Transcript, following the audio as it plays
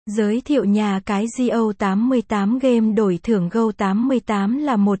Giới thiệu nhà cái go88 game đổi thưởng. Go88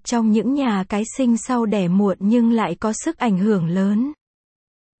 là một trong những nhà cái sinh sau đẻ muộn nhưng lại có sức ảnh hưởng lớn.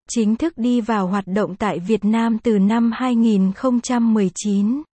 Chính thức đi vào hoạt động tại Việt Nam từ năm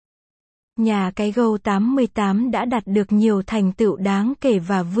 2019. Nhà cái go88 đã đạt được nhiều thành tựu đáng kể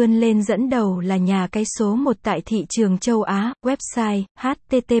và vươn lên dẫn đầu là nhà cái số 1 tại thị trường châu Á. Website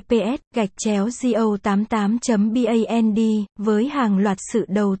https://go88.band. Với hàng loạt sự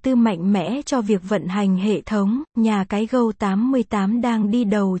đầu tư mạnh mẽ cho việc vận hành hệ thống, nhà cái go88 đang đi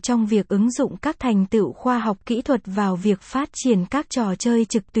đầu trong việc ứng dụng các thành tựu khoa học kỹ thuật vào việc phát triển các trò chơi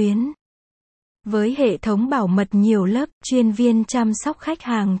trực tuyến. Với hệ thống bảo mật nhiều lớp, chuyên viên chăm sóc khách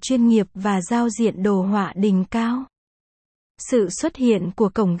hàng chuyên nghiệp và giao diện đồ họa đỉnh cao. Sự xuất hiện của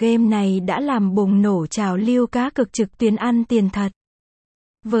cổng game này đã làm bùng nổ trào lưu cá cược trực tuyến ăn tiền thật.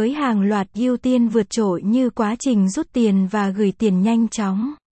 Với hàng loạt ưu tiên vượt trội như quá trình rút tiền và gửi tiền nhanh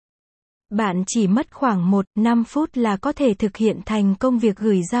chóng. Bạn chỉ mất khoảng 1-5 phút là có thể thực hiện thành công việc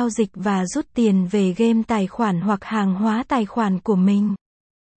gửi giao dịch và rút tiền về game tài khoản hoặc hàng hóa tài khoản của mình.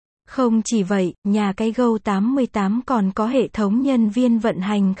 Không chỉ vậy, nhà cái go88 còn có hệ thống nhân viên vận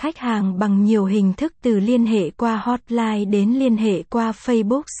hành khách hàng bằng nhiều hình thức từ liên hệ qua hotline đến liên hệ qua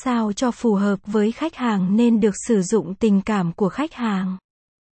Facebook sao cho phù hợp với khách hàng nên được sử dụng tình cảm của khách hàng.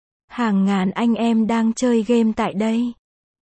 Hàng ngàn anh em đang chơi game tại đây.